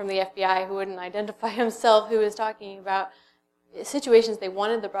someone from the FBI who wouldn't identify himself who was talking about situations they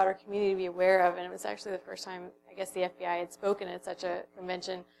wanted the broader community to be aware of, and it was actually the first time, I guess, the FBI had spoken at such a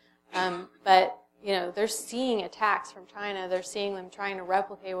convention. But, they're seeing attacks from China. They're seeing them trying to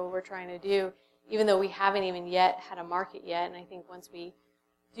replicate what we're trying to do, even though we haven't even yet had a market yet. And I think once we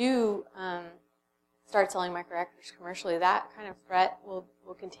do start selling microreactors commercially, that kind of threat will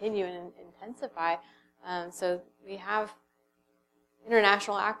continue and intensify. So we have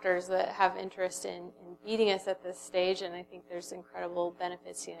international actors that have interest in beating us at this stage, and I think there's incredible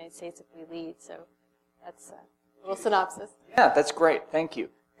benefits to the United States if we lead. So that's a little synopsis. Yeah, that's great. Thank you.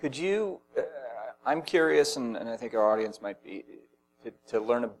 Could you, I'm curious, and I think our audience might be, to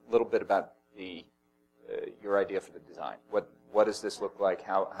learn a little bit about your idea for the design. What does this look like?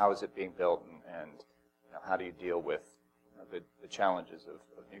 How is it being built, and how do you deal with the challenges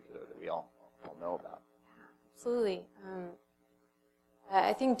of nuclear that we all know about? Absolutely.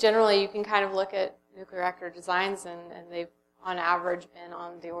 I think generally you can kind of look at nuclear reactor designs, and they've on average been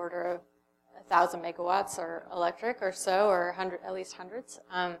on the order of 1,000 megawatts or electric or so, or at least hundreds.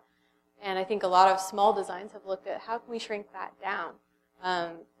 And I think a lot of small designs have looked at how can we shrink that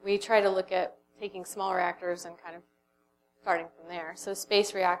down. We try to look at taking small reactors and kind of starting from there. So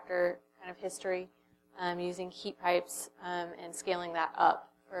space reactor kind of history, using heat pipes and scaling that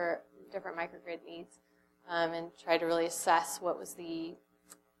up for different microgrid needs, and try to really assess what was the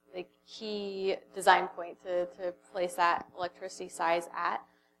key design point to place that electricity size at.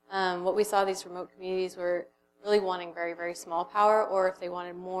 What we saw, these remote communities were really wanting very, very small power, or if they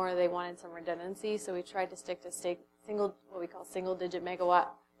wanted more, they wanted some redundancy. So we tried to stick to what we call single-digit megawatt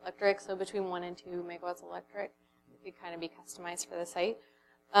electric, so between 1 and 2 megawatts electric. It could kind of be customized for the site.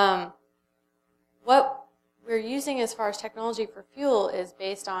 What we're using as far as technology for fuel is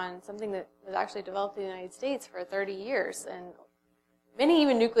based on something that was actually developed in the United States for 30 years. And many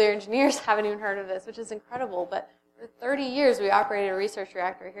even nuclear engineers haven't even heard of this, which is incredible. But for 30 years, we operated a research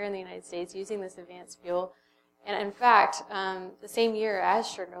reactor here in the United States using this advanced fuel. And in fact, the same year as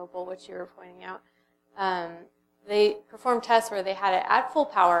Chernobyl, which you were pointing out, they performed tests where they had it at full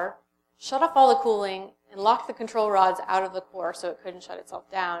power, shut off all the cooling, and locked the control rods out of the core so it couldn't shut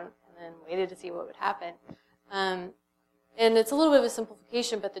itself down, and then waited to see what would happen. And it's a little bit of a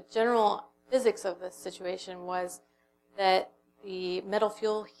simplification, but the general physics of this situation was that the metal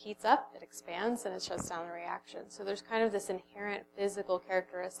fuel heats up, it expands, and it shuts down the reaction. So there's kind of this inherent physical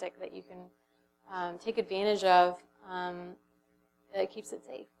characteristic that you can take advantage of that keeps it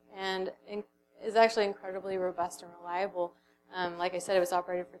safe and is actually incredibly robust and reliable. Like I said, it was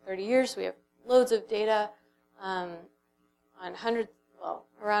operated for 30 years. We have loads of data on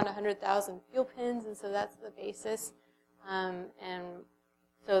around 100,000 fuel pins, and so that's the basis. And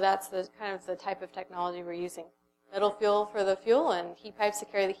so that's the kind of the type of technology we're using. Metal fuel for the fuel and heat pipes to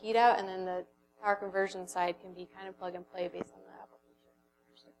carry the heat out, and then the power conversion side can be kind of plug and play based on the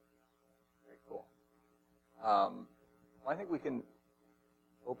application. Very cool. Well, I think we can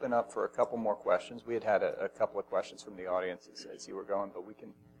open up for a couple more questions. We had a couple of questions from the audience as you were going, but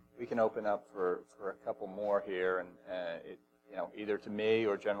we can open up for a couple more here, and either to me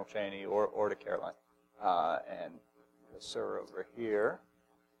or General Cheney or to Caroline. And the sir over here.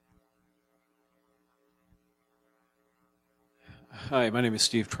 Hi, my name is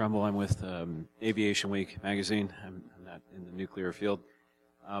Steve Trumbull. I'm with Aviation Week magazine. I'm not in the nuclear field.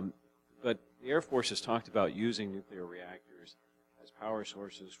 But the Air Force has talked about using nuclear reactors as power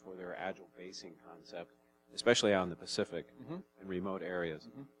sources for their agile basing concept, especially out in the Pacific and remote areas.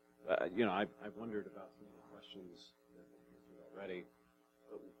 I've wondered about some of the questions that we've answered already.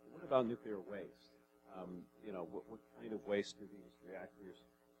 But what about nuclear waste? What kind of waste do these reactors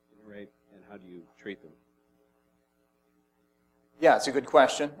generate, and how do you treat them? Yeah, it's a good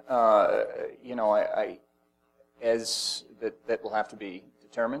question. As that will have to be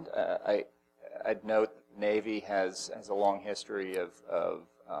determined. I'd note that the Navy has a long history of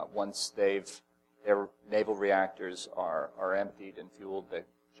once their naval reactors are emptied and fueled, they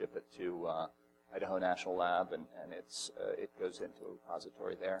ship it to Idaho National Lab, and it goes into a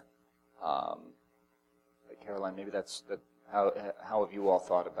repository there. Caroline, maybe that's how have you all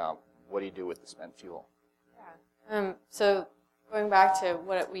thought about what do you do with the spent fuel? Yeah. So going back to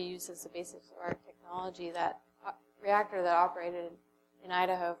what we use as the basis of our technology, that reactor that operated in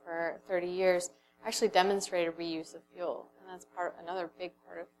Idaho for 30 years actually demonstrated reuse of fuel, and that's another big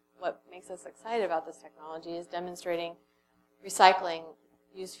part of what makes us excited about this technology is demonstrating recycling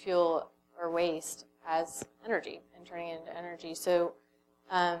used fuel or waste as energy and turning it into energy. So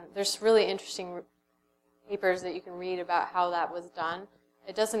there's really interesting papers that you can read about how that was done.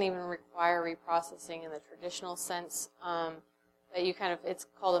 It doesn't even require reprocessing in the traditional sense. That it's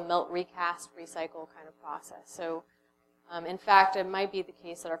called a melt, recast, recycle kind of process. So, in fact, it might be the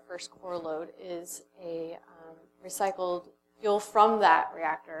case that our first core load is a recycled fuel from that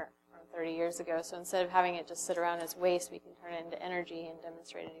reactor from 30 years ago. So instead of having it just sit around as waste, we can turn it into energy and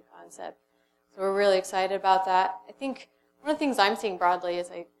demonstrate a new concept. So we're really excited about that. I think one of the things I'm seeing broadly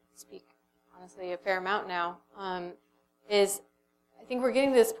as I speak, honestly, a fair amount now, is I think we're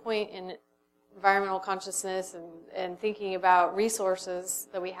getting to this point in environmental consciousness and thinking about resources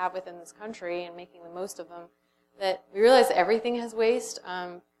that we have within this country and making the most of them, that we realize that everything has waste.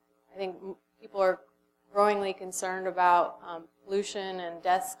 I think people are growingly concerned about pollution and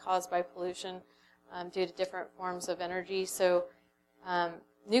deaths caused by pollution due to different forms of energy. So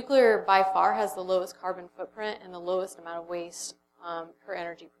nuclear by far has the lowest carbon footprint and the lowest amount of waste per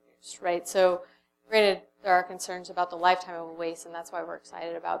energy produced, right? So granted, there are concerns about the lifetime of waste, and that's why we're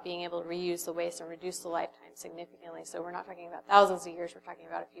excited about being able to reuse the waste and reduce the lifetime significantly. So we're not talking about thousands of years, we're talking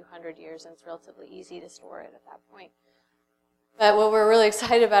about a few hundred years, and it's relatively easy to store it at that point. But what we're really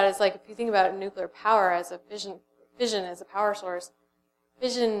excited about is, if you think about nuclear power as a fission as a power source,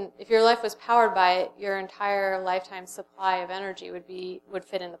 fission, if your life was powered by it, your entire lifetime supply of energy would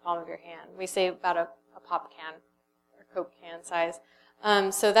fit in the palm of your hand. We say about a pop can or Coke can size.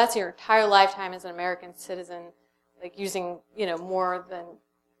 So that's your entire lifetime as an American citizen, using, more than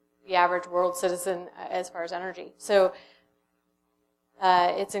the average world citizen as far as energy. So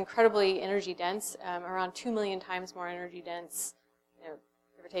it's incredibly energy dense, around 2 million times more energy dense,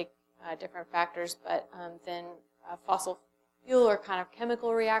 give or take different factors, but than fossil fuel or kind of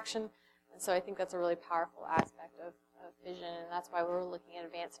chemical reaction. And so I think that's a really powerful aspect of fission, and that's why we're looking at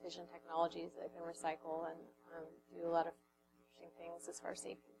advanced fission technologies that can recycle and do a lot of things as far as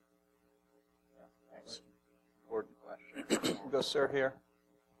safety. Yeah, thanks. Important question. We'll go, sir, here.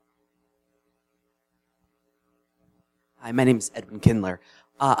 Hi, my name is Edwin Kindler.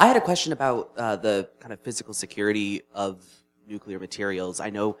 I had a question about the kind of physical security of nuclear materials. I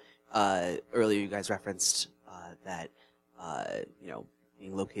know earlier you guys referenced that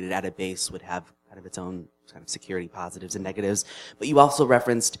being located at a base would have kind of its own kind of security positives and negatives, but you also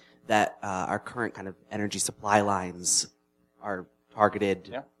referenced that our current kind of energy supply lines are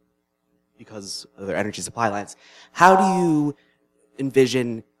targeted because of their energy supply lines. How do you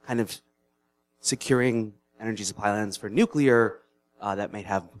envision kind of securing energy supply lines for nuclear that might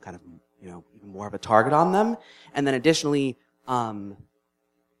have kind of, even more of a target on them? And then additionally, when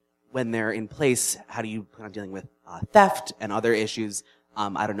they're in place, how do you plan on dealing with theft and other issues?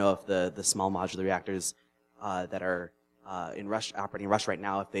 I don't know if the small modular reactors that are operating in Russia right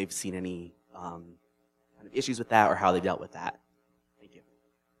now, if they've seen any kind of issues with that or how they dealt with that. Thank you.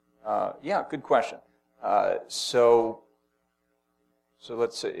 Yeah, good question. So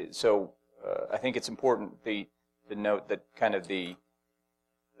let's say, I think it's important to note that kind of the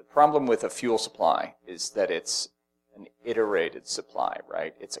problem with a fuel supply is that it's an iterated supply,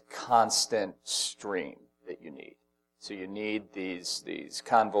 right? It's a constant stream that you need. So you need these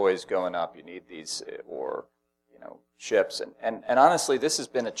convoys going up. You need these or ships. And honestly, this has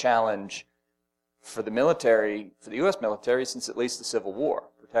been a challenge for the military, for the U.S. military, since at least the Civil War,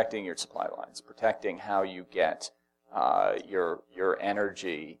 protecting your supply lines, protecting how you get your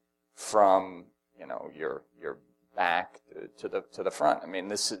energy from your back to the front. I mean,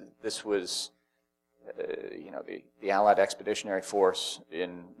 this was the Allied Expeditionary Force in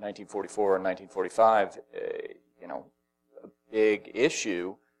 1944 and 1945. A big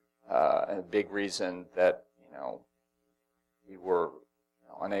issue, a big reason that we were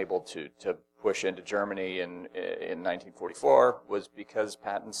unable to push into Germany in 1944 was because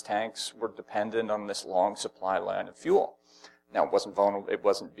Patton's tanks were dependent on this long supply line of fuel. Now, it wasn't vulnerable, it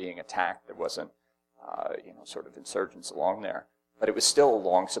wasn't being attacked, there wasn't sort of insurgents along there, but it was still a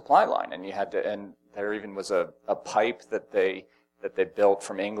long supply line, and you had to, and there even was a pipe that they built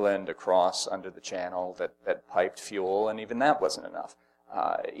from England across under the channel that piped fuel, and even that wasn't enough.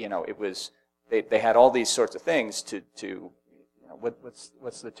 It was, they had all these sorts of things to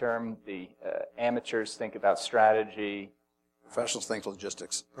what's the term? The amateurs think about strategy. Professionals think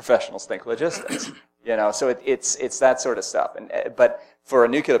logistics. Professionals think logistics. So it's that sort of stuff. But for a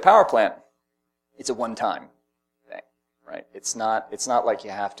nuclear power plant, it's a one-time thing, right? It's not like you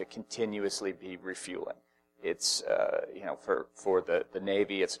have to continuously be refueling. It's for the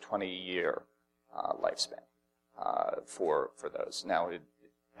Navy, it's a 20-year lifespan for those. Now it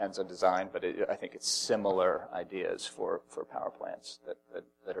depends on design, but I think it's similar ideas for power plants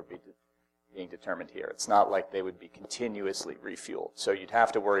that are being determined here. It's not like they would be continuously refueled. So you'd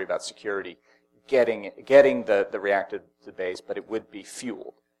have to worry about security getting the reactor to the base, but it would be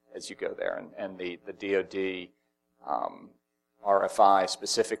fueled as you go there. And the DoD RFI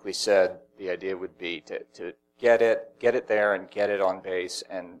specifically said the idea would be to get it there and get it on base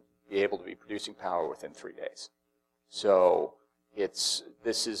and be able to be producing power within 3 days. So this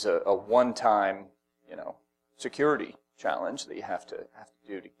is a one-time, security challenge that you have to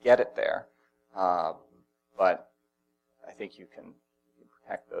do to get it there. But I think you can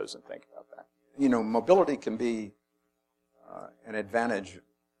protect those and think about that. Mobility can be an advantage,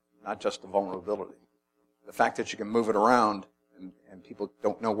 not just a vulnerability. The fact that you can move it around and people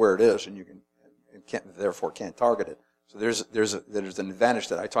don't know where it is, and you can therefore can't target it. So there's an advantage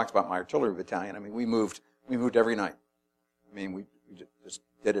that I talked about my artillery battalion. I mean, we moved every night. I mean, we just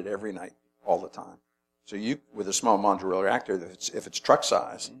did it every night, all the time. So with a small modular reactor, if it's truck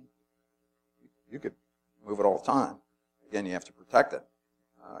size, you could move it all the time. Again, you have to protect it.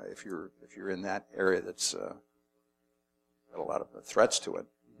 If you're in that area that's got a lot of threats to it.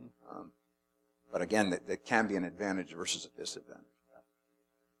 But again, that can be an advantage versus a disadvantage.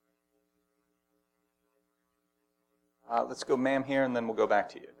 Let's go ma'am here, and then we'll go back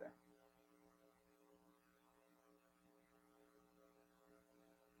to you there.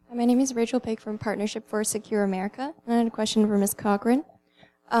 My name is Rachel Pig from Partnership for Secure America, and I had a question for Ms. Cochran.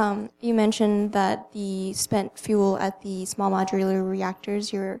 You mentioned that the spent fuel at the small modular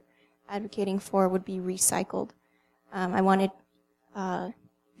reactors you're advocating for would be recycled. I wanted,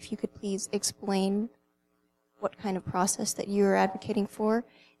 if you could please explain what kind of process that you're advocating for,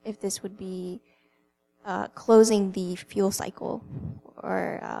 if this would be closing the fuel cycle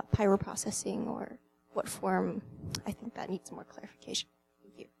or pyroprocessing, or what form. I think that needs more clarification.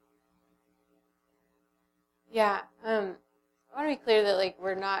 Thank you. Yeah, I want to be clear that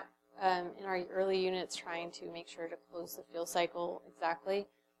we're not in our early units trying to make sure to close the fuel cycle exactly.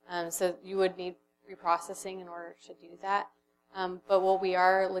 So you would need reprocessing in order to do that. But what we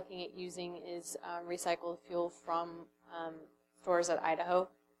are looking at using is recycled fuel from stores at Idaho,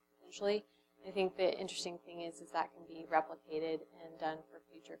 essentially. I think the interesting thing is that can be replicated and done for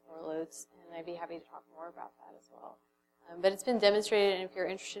future core loads, and I'd be happy to talk more about that as well. But it's been demonstrated, and if you're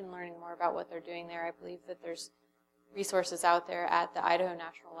interested in learning more about what they're doing there, I believe that there's resources out there at the Idaho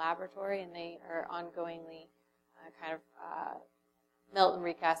National Laboratory, and they are ongoingly kind of melt and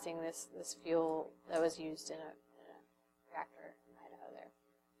recasting this fuel that was used in a reactor in Idaho there.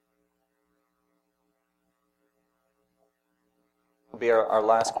 Will be our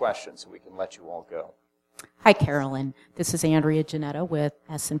last question, so we can let you all go. Hi, Carolyn. This is Andrea Janetta with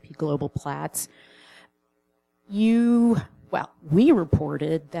S&P Global Platts. We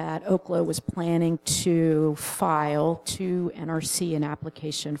reported that Oklo was planning to file to NRC an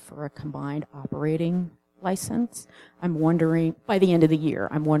application for a combined operating license. I'm wondering, by the end of the year,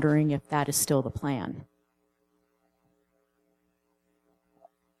 I'm wondering if that is still the plan.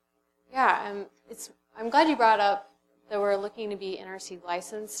 Yeah, I'm glad you brought up that we're looking to be NRC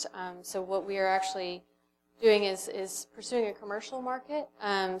licensed. So what we are actually doing is pursuing a commercial market.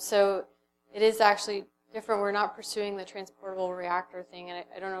 So it is actually different. We're not pursuing the transportable reactor thing, and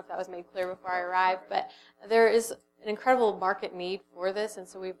I don't know if that was made clear before I arrived, but there is an incredible market need for this, and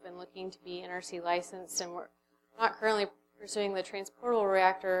so we've been looking to be NRC licensed, and we're not currently pursuing the transportable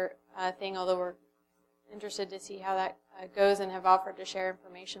reactor thing, although we're interested to see how that goes and have offered to share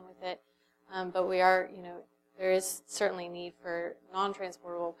information with it. But we are, there is certainly need for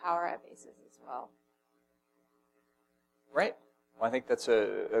non-transportable power at bases as well. Great. Well, I think that's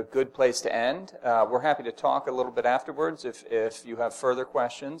a good place to end. We're happy to talk a little bit afterwards if you have further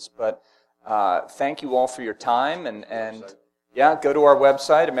questions. But thank you all for your time. And yeah, go to our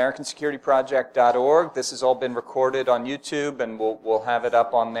website, americansecurityproject.org. This has all been recorded on YouTube, and we'll have it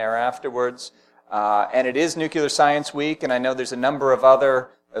up on there afterwards. And it is Nuclear Science Week, and I know there's a number of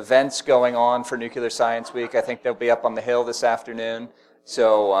other events going on for Nuclear Science Week. I think they'll be up on the Hill this afternoon.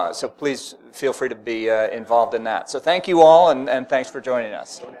 So please feel free to be involved in that. So thank you all, and thanks for joining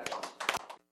us.